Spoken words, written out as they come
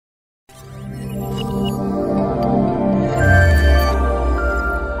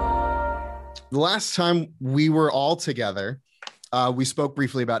The last time we were all together, we spoke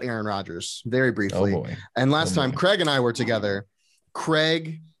briefly about Aaron Rodgers, very briefly. Oh boy. And last time Craig and I were together,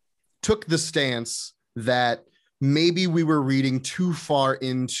 Craig took the stance that maybe we were reading too far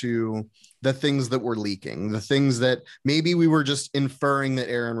into the things that were leaking, the things that maybe we were just inferring that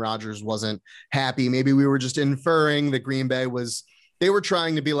Aaron Rodgers wasn't happy. Maybe we were just inferring that Green Bay they were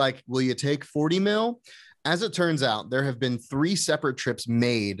trying to be like, will you take 40 mil? As it turns out, there have been 3 separate trips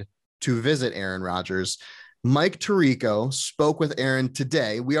made to visit Aaron Rodgers. Mike Tirico spoke with Aaron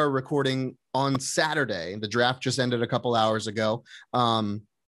today. We are recording on Saturday. The draft just ended a couple hours ago.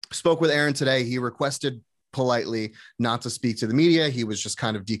 Spoke with Aaron today. He requested politely not to speak to the media. He was just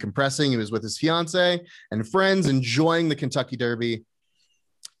kind of decompressing. He was with his fiance and friends enjoying the Kentucky Derby,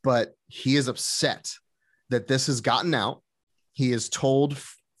 but he is upset that this has gotten out. He has told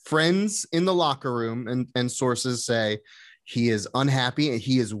friends in the locker room and sources say he is unhappy and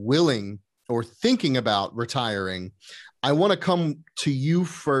he is willing or thinking about retiring. I want to come to you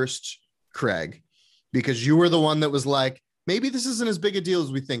first, Craig, because you were the one that was like, maybe this isn't as big a deal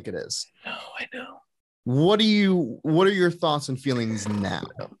as we think it is. No, I know. What are your thoughts and feelings now?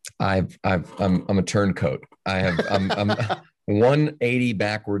 I'm a turncoat. I'm 180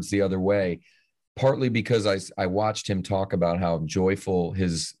 backwards the other way, partly because I watched him talk about how joyful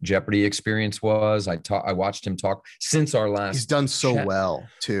his Jeopardy experience was. I watched him talk since our last. He's done so chat. well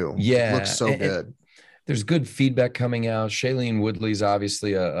too. Yeah, it looks so good. There's good feedback coming out. Shailene Woodley's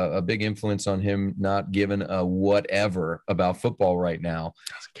obviously a big influence on him, not giving a whatever about football right now.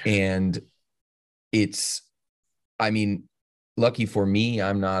 And lucky for me,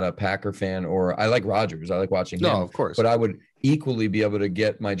 I'm not a Packer fan, or I like Rodgers. I like watching him. No, of course. But I would equally be able to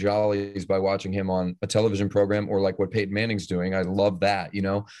get my jollies by watching him on a television program or like what Peyton Manning's doing. I love that.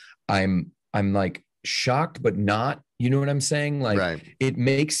 I'm like shocked, but not, you know what I'm saying? Like, right. It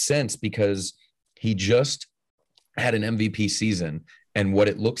makes sense because he just had an MVP season. And what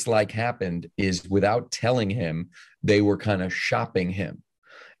it looks like happened is, without telling him, they were kind of shopping him.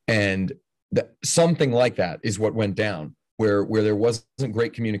 And something like that is what went down, where there wasn't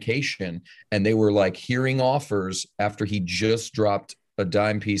great communication, and they were like hearing offers after he just dropped a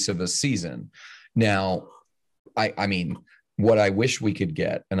dime piece of a season. Now, I mean, what I wish we could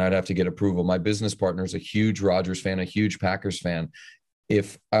get, and I'd have to get approval. My business partner is a huge Rodgers fan, a huge Packers fan.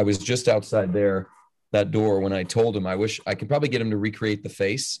 If I was just outside that door when I told him, I wish I could probably get him to recreate the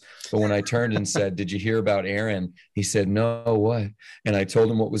face. But when I turned and said, "Did you hear about Aaron?" He said, "No, what?" And I told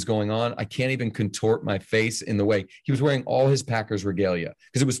him what was going on. I can't even contort my face in the way. He was wearing all his Packers regalia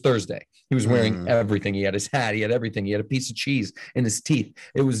because it was Thursday. He was wearing everything. He had his hat. He had everything. He had a piece of cheese in his teeth.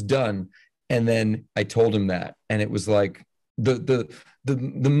 It was done. And then I told him that, and it was like the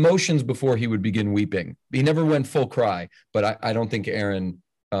motions before he would begin weeping. He never went full cry, but I don't think Aaron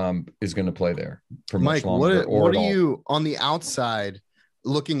is going to play there for much longer. What are you on the outside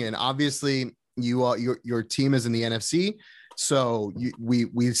looking in? Obviously, your team is in the NFC, so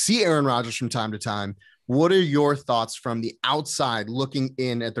we see Aaron Rodgers from time to time. What are your thoughts from the outside looking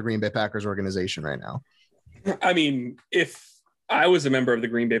in at the Green Bay Packers organization right now? I mean, if I was a member of the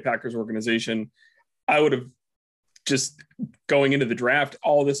Green Bay Packers organization, I would have just going into the draft,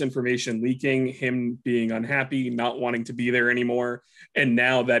 all this information leaking, him being unhappy, not wanting to be there anymore. And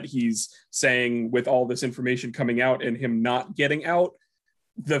now that he's saying, with all this information coming out and him not getting out,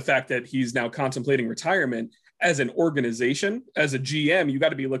 the fact that he's now contemplating retirement, as an organization, as a GM, you got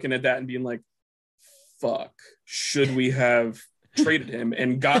to be looking at that and being like, fuck, should we have traded him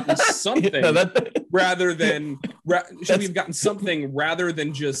and gotten something rather than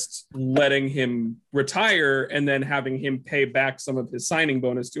just letting him retire and then having him pay back some of his signing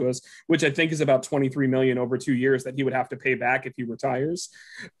bonus to us, which I think is about $23 million over 2 years that he would have to pay back if he retires.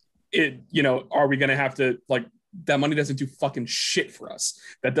 Are we going to have to, like, that money doesn't do fucking shit for us.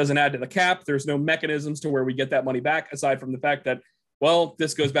 That doesn't add to the cap. There's no mechanisms to where we get that money back, aside from the fact that, well,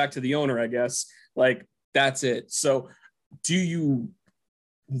 this goes back to the owner, I guess. Like, that's it. So do you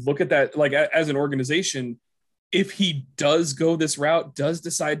look at that, like, as an organization, if he does go this route, does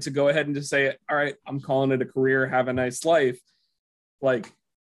decide to go ahead and just say, all right, I'm calling it a career, have a nice life, like,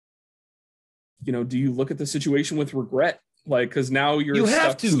 do you look at the situation with regret? Like, because now you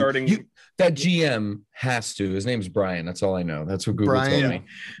have to starting. That GM has to. His name's Brian. That's all I know. That's what Google told me.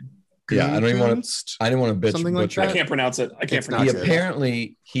 Yeah, I didn't want to bitch. Something like that. I can't pronounce it.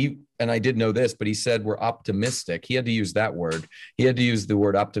 Apparently, and I did know this, but he said we're optimistic. He had to use that word. He had to use the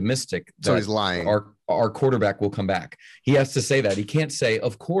word optimistic. So he's lying. Our quarterback will come back. He has to say that. He can't say,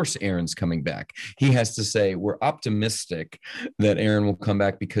 of course, Aaron's coming back. He has to say, we're optimistic that Aaron will come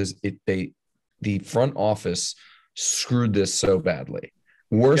back because the front office screwed this so badly.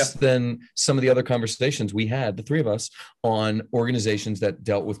 worse than some of the other conversations we had, the three of us, on organizations that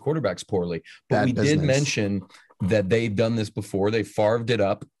dealt with quarterbacks poorly. But Bad we business. did mention that they've done this before. They farved it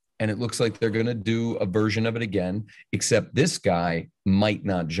up, and it looks like they're going to do a version of it again, except this guy might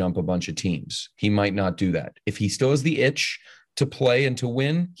not jump a bunch of teams. He might not do that. If he still has the itch to play and to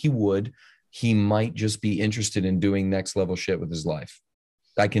win, he would. He might just be interested in doing next level shit with his life.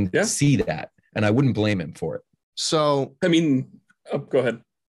 I can see that, and I wouldn't blame him for it. So, I mean, go ahead.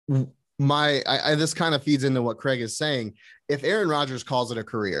 This kind of feeds into what Craig is saying. If Aaron Rodgers calls it a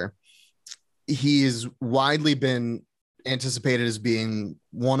career, he's widely been anticipated as being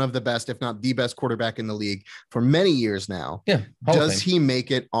one of the best, if not the best quarterback in the league for many years now. Yeah. Does he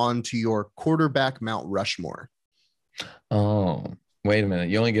make it onto your quarterback Mount Rushmore? Oh, wait a minute.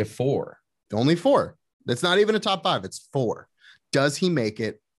 You only get 4. Only 4. It's not even a top 5. It's 4. Does he make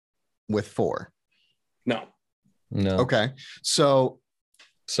it with 4? No. Okay. So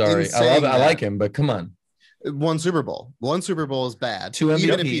sorry. I like him, but come on. One Super Bowl is bad. 2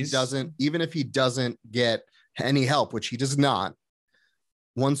 MVPs. Even if he doesn't get any help, which he does not,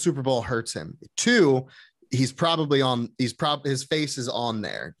 1 Super Bowl hurts him. 2, his face is on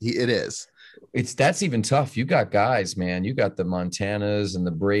there. It is. That's even tough. You got guys, man. You got the Montanas and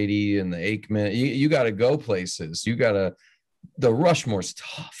the Brady and the Aikman. You got to go places. The Rushmore's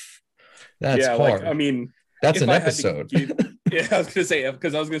tough. That's hard. That's an episode. I was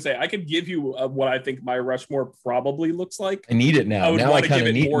gonna say I could give you what I think my Rushmore probably looks like. I need it now. Now I kind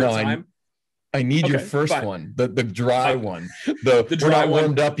of need more time. I need your first one, the dry one. We're not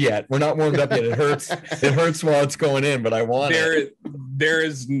warmed up yet. We're not warmed up yet. It hurts. It hurts while it's going in, but I want it. There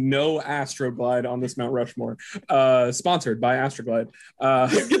is no Astroglide on this Mount Rushmore. Sponsored by Astroglide.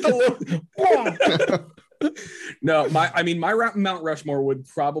 No, my Mount Rushmore would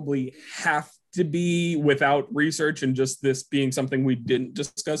probably have to be, without research and just this being something we didn't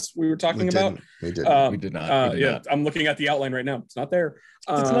discuss, we were talking about. We did not. I'm looking at the outline right now. It's not there.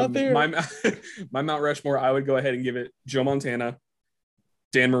 It's not there. My Mount Rushmore, I would go ahead and give it Joe Montana,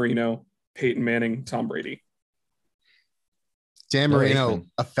 Dan Marino, Peyton Manning, Tom Brady. Dan Marino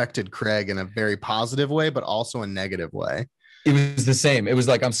affected Craig in a very positive way, but also a negative way. It was the same. It was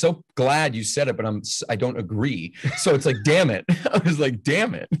like, I'm so glad you said it, but I don't agree. So it's like, damn it. I was like,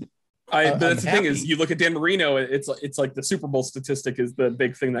 damn it. But that's the thing is, you look at Dan Marino, it's like the Super Bowl statistic is the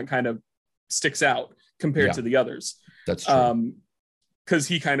big thing that kind of sticks out compared to the others. That's true. Because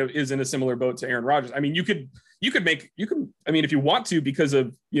he kind of is in a similar boat to Aaron Rodgers. I mean, you could if you want to, because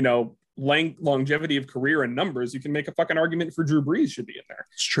of longevity of career and numbers, you can make a fucking argument for Drew Brees should be in there.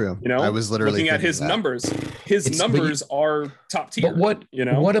 It's true. I was literally looking at his numbers. His numbers are top tier. But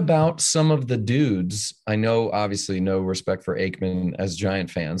what about some of the dudes? I know, obviously, no respect for Aikman as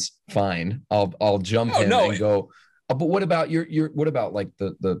Giant fans. Fine, I'll jump in and go. But what about what about like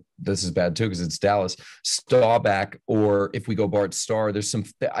the this is bad too because it's Dallas Staubach, or if we go Bart Starr, there's some.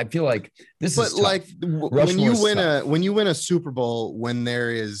 I feel like this is tough. Like when you win a Super Bowl when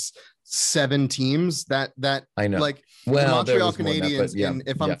there is 7 teams that I know, like the Montreal Canadiens.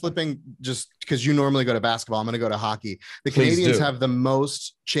 If I'm flipping, just because you normally go to basketball, I'm going to go to hockey. The Canadiens have the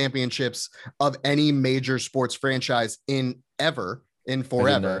most championships of any major sports franchise in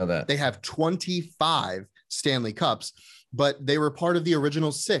forever. They have 25 Stanley Cups, but they were part of the original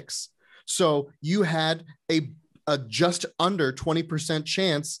 6. So you had a just under 20%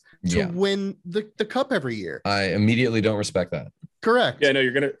 chance to win the cup every year. I immediately don't respect that. Correct. Yeah, no,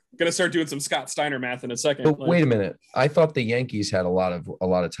 you're gonna start doing some Scott Steiner math in a second. But wait a minute. I thought the Yankees had a lot of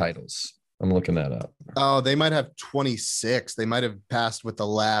titles. I'm looking that up. Oh, they might have 26. They might have passed with the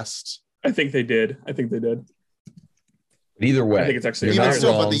last. I think they did. Either way, I think it's actually even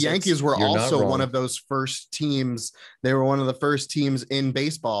still, but the Yankees were also one of those first teams. They were one of the first teams in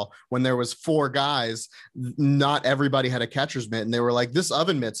baseball when there was 4 guys. Not everybody had a catcher's mitt, and they were like, "This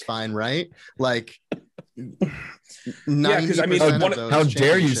oven mitt's fine, right?" Like, 90%. How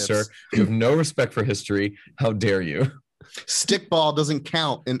dare you, sir? You have no respect for history. How dare you? Stickball doesn't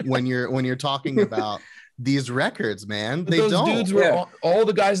count when you're talking about these records, man. Those dudes were all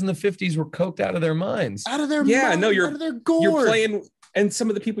the guys in the 50s were coked out of their minds. Out of their gourd. You're playing, and some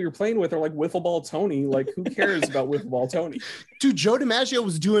of the people you're playing with are like Wiffle Ball Tony. Like, who cares about Wiffle Ball Tony? Dude, Joe DiMaggio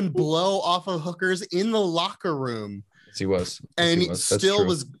was doing blow off of hookers in the locker room. Yes, he was. And he still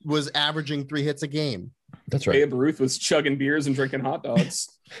was averaging 3 hits a game. That's right. Babe Ruth was chugging beers and drinking hot dogs.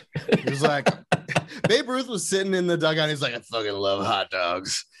 It was like Babe Ruth was sitting in the dugout. He's like, I fucking love hot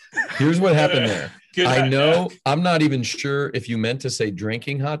dogs. Here's what happened there. I know I'm not even sure if you meant to say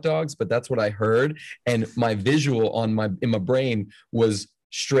drinking hot dogs, but that's what I heard. And my visual in my brain was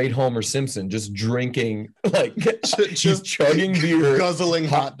straight Homer Simpson, just drinking, like just chugging beer, guzzling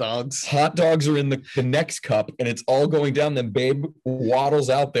hot dogs. Hot dogs are in the next cup, and it's all going down. Then Babe waddles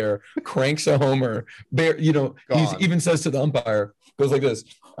out there, cranks a Homer. Bear, he even says to the umpire, goes like this,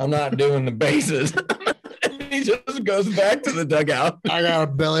 "I'm not doing the bases." And he just goes back to the dugout. I got a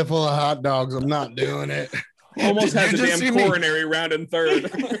belly full of hot dogs. I'm not doing it. Almost had the damn coronary round in third.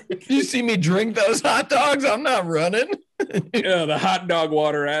 You see me drink those hot dogs? I'm not running. Yeah, the hot dog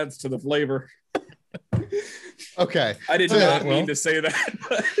water adds to the flavor. Okay. I did not mean to say that.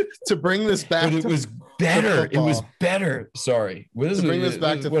 But to bring this back, but it was better. It was better. Sorry. To bring this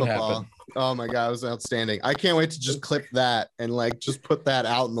back to football. Oh my God, it was outstanding. I can't wait to just clip that and like just put that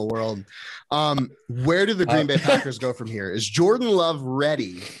out in the world. Where do the Green Bay Packers go from here? Is Jordan Love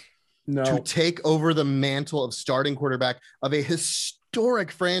ready to take over the mantle of starting quarterback of a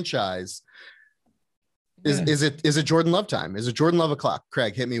historic franchise? Is it Jordan Love time? Is it Jordan Love o'clock?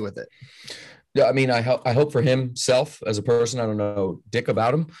 Craig, hit me with it. Yeah, I mean, I hope for himself as a person. I don't know dick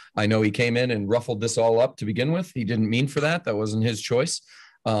about him. I know he came in and ruffled this all up to begin with. He didn't mean for that. That wasn't his choice.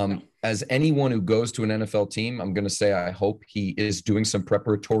 As anyone who goes to an NFL team, I'm going to say I hope he is doing some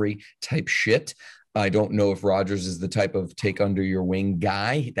preparatory type shit. I don't know if Rodgers is the type of take under your wing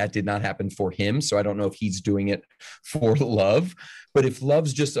guy. That did not happen for him. So I don't know if he's doing it for Love. But if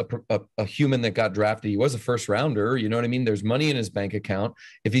Love's just a human that got drafted, he was a first rounder, you know what I mean? There's money in his bank account.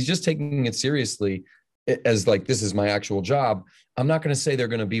 If he's just taking it seriously as like, this is my actual job, I'm not going to say they're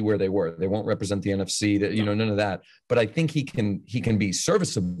going to be where they were. They won't represent the NFC, none of that. But I think he can be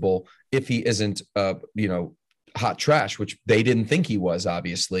serviceable if he isn't, hot trash, which they didn't think he was.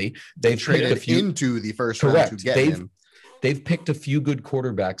 Obviously, they've traded into the first round to get him. They've picked a few good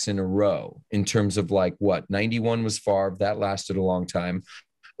quarterbacks in a row in terms of like what 91 was Favre, that lasted a long time.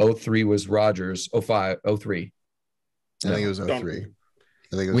 03 was Rodgers. 05, 03. I think it was 03.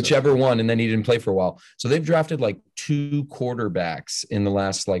 Whichever one, and then he didn't play for a while. So they've drafted like 2 quarterbacks in the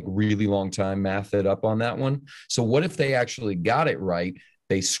last like really long time. Math it up on that one. So what if they actually got it right?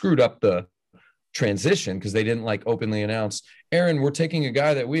 They screwed up the transition because they didn't like openly announce, Aaron, we're taking a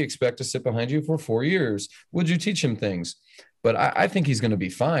guy that we expect to sit behind you for 4 years. Would you teach him things? But I think he's going to be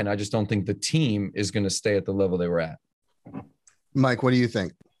fine. I just don't think the team is going to stay at the level they were at. Mike, what do you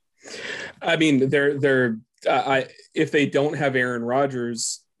think? I mean, they're if they don't have Aaron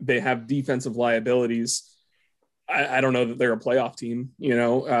Rodgers, they have defensive liabilities. I don't know that they're a playoff team,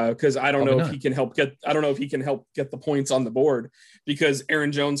 because I don't know if he can help get the points on the board, because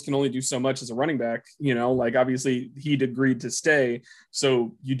Aaron Jones can only do so much as a running back, like obviously he'd agreed to stay.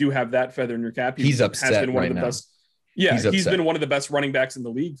 So you do have that feather in your cap. He's upset. Has been one of the best. Yeah. He's been one of the best running backs in the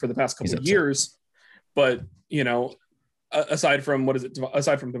league for the past couple of years. But, aside from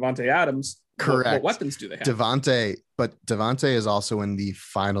Devontae Adams, correct. What weapons do they have? Devontae is also in the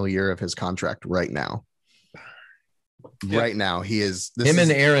final year of his contract right now. Right now, he is. Him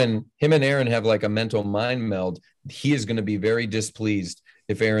and Aaron have like a mental mind meld. He is going to be very displeased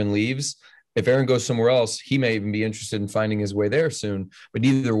if Aaron leaves. If Aaron goes somewhere else, he may even be interested in finding his way there soon. But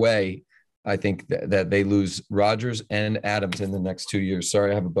either way, I think that they lose Rodgers and Adams in the next 2 years.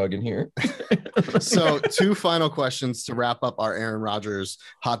 Sorry, I have a bug in here. So 2 final questions to wrap up our Aaron Rodgers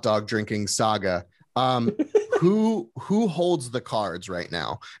hot dog drinking saga. Who holds the cards right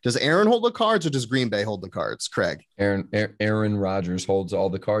now? Does Aaron hold the cards or does Green Bay hold the cards? Craig. Aaron Rodgers holds all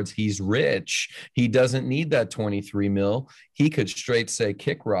the cards. He's rich. He doesn't need that 23 mil. He could straight say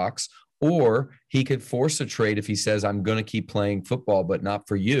kick rocks, or he could force a trade if he says, I'm going to keep playing football, but not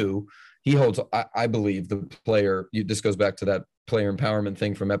for you. He holds, I believe, the player. This goes back to that player empowerment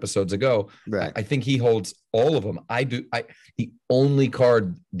thing from episodes ago. Right. I think he holds all of them. The only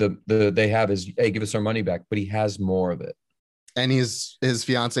card they have is, hey, give us our money back, but he has more of it. And his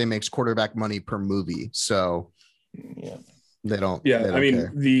fiance makes quarterback money per movie, so yeah, they don't. Yeah, they don't I mean,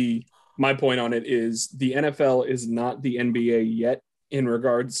 care. my point on it is the NFL is not the NBA yet in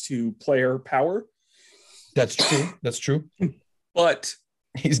regards to player power. That's true. But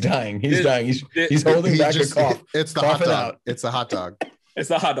he's dying. He's holding back a cough. It's the hot dog. It's the hot dog. It's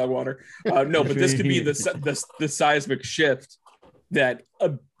the hot dog water. No, but this could be the seismic shift that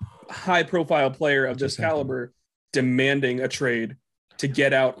a high-profile player of this caliber demanding a trade to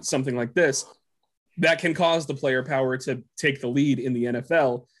get out something like this, that can cause the player power to take the lead in the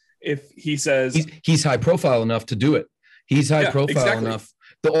NFL. If he says he's high-profile enough to do it, he's high-profile enough.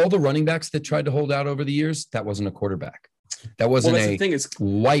 All the running backs that tried to hold out over the years, that wasn't a quarterback. That wasn't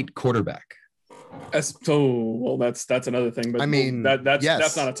white quarterback. That's another thing. But I mean,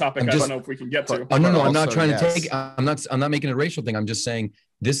 that's not a topic I don't know if we can get to. No, I'm not trying to take. I'm not making a racial thing. I'm just saying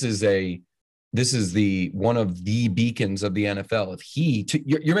this is a this is one of the beacons of the NFL. If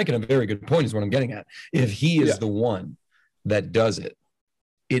you're making a very good point is what I'm getting at. If he is the one that does it,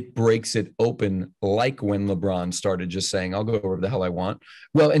 it breaks it open, like when LeBron started just saying, I'll go wherever the hell I want.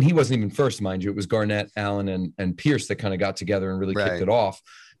 Well, and he wasn't even first, mind you. It was Garnett, Allen, and Pierce that kind of got together and really kicked it off.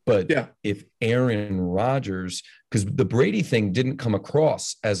 But if Aaron Rodgers, because the Brady thing didn't come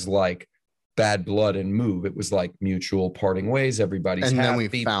across as like bad blood and move. It was like mutual parting ways. Everybody's happy. And then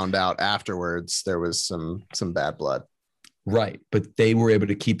we found out afterwards there was some bad blood. Right. But they were able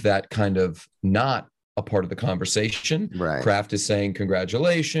to keep that kind of not a part of the conversation. Right. Kraft is saying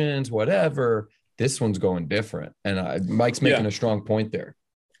congratulations, whatever. This one's going different, and Mike's making a strong point there.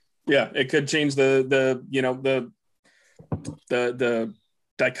 Yeah, it could change the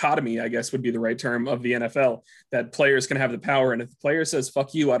dichotomy, I guess would be the right term, of the NFL, that players can have the power, and if the player says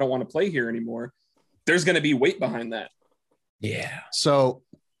 "fuck you, I don't want to play here anymore," there's going to be weight behind that. Yeah. So,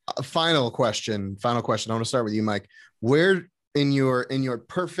 final question. I want to start with you, Mike. Where in your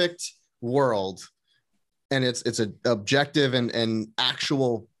perfect world, and it's an objective and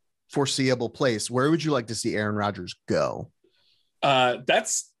actual foreseeable place, where would you like to see Aaron Rodgers go?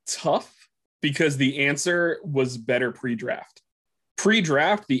 That's tough because the answer was better pre-draft.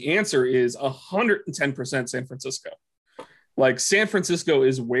 Pre-draft, the answer is 110% San Francisco. Like, San Francisco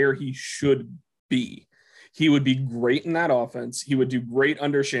is where he should be. He would be great in that offense. He would do great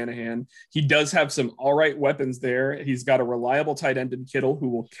under Shanahan. He does have some all right weapons there. He's got a reliable tight end in Kittle who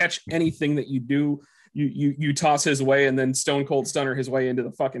will catch anything that you do. You toss his way and then stone cold stunner his way into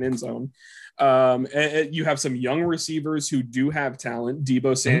the fucking end zone. And you have some young receivers who do have talent.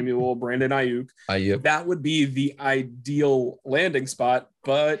 Deebo Samuel, Brandon Ayuk. That would be the ideal landing spot,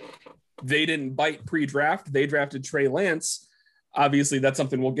 but they didn't bite pre-draft. They drafted Trey Lance. Obviously, that's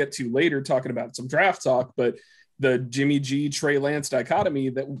something we'll get to later, talking about some draft talk, but the Jimmy G, Trey Lance dichotomy,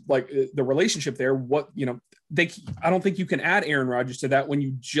 that like the relationship there, I don't think you can add Aaron Rodgers to that when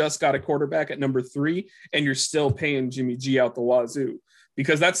you just got a quarterback at number 3 and you're still paying Jimmy G out the wazoo,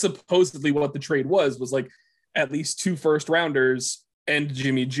 because that's supposedly what the trade was like at least 2 first rounders and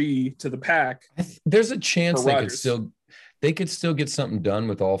Jimmy G to the pack. There's a chance they could still get something done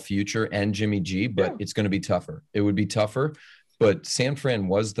with all future and Jimmy G, but it's going to be tougher. It would be tougher, but San Fran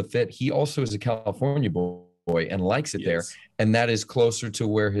was the fit. He also is a California boy and likes it there, and that is closer to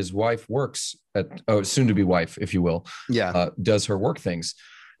where his wife works at, soon to be wife, if you will, does her work things.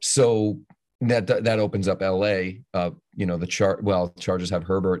 So that opens up LA. Chargers have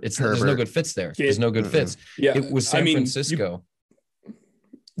Herbert. There's no good fits there. There's no good fits. It was San Francisco.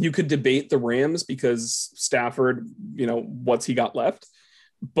 You could debate the Rams because Stafford, what's he got left,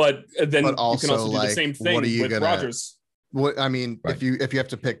 but then you can also do the same thing with Rodgers. If you have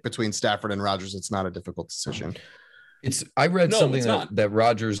to pick between Stafford and Rodgers, it's not a difficult decision. I read something that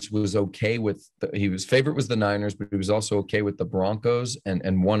Rodgers was okay with. His favorite was the Niners, but he was also okay with the Broncos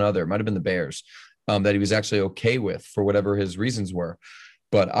and one other, might have been the Bears, that he was actually okay with for whatever his reasons were.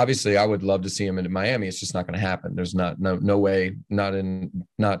 But obviously, I would love to see him in Miami. It's just not going to happen. There's no way, not in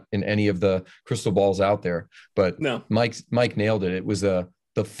any of the crystal balls out there. But no, Mike nailed it. It was the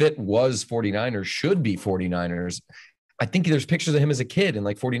fit was 49ers, should be 49ers. I think there's pictures of him as a kid in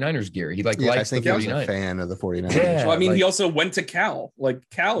like 49ers gear. He likes the 49ers. He was a fan of the 49ers. Yeah, well, he also went to Cal. Like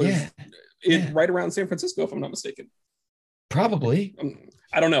Cal is right around San Francisco, if I'm not mistaken. Probably.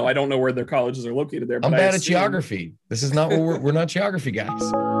 I don't know. I don't know where their colleges are located there. I'm bad at geography. This is not what we're not geography guys.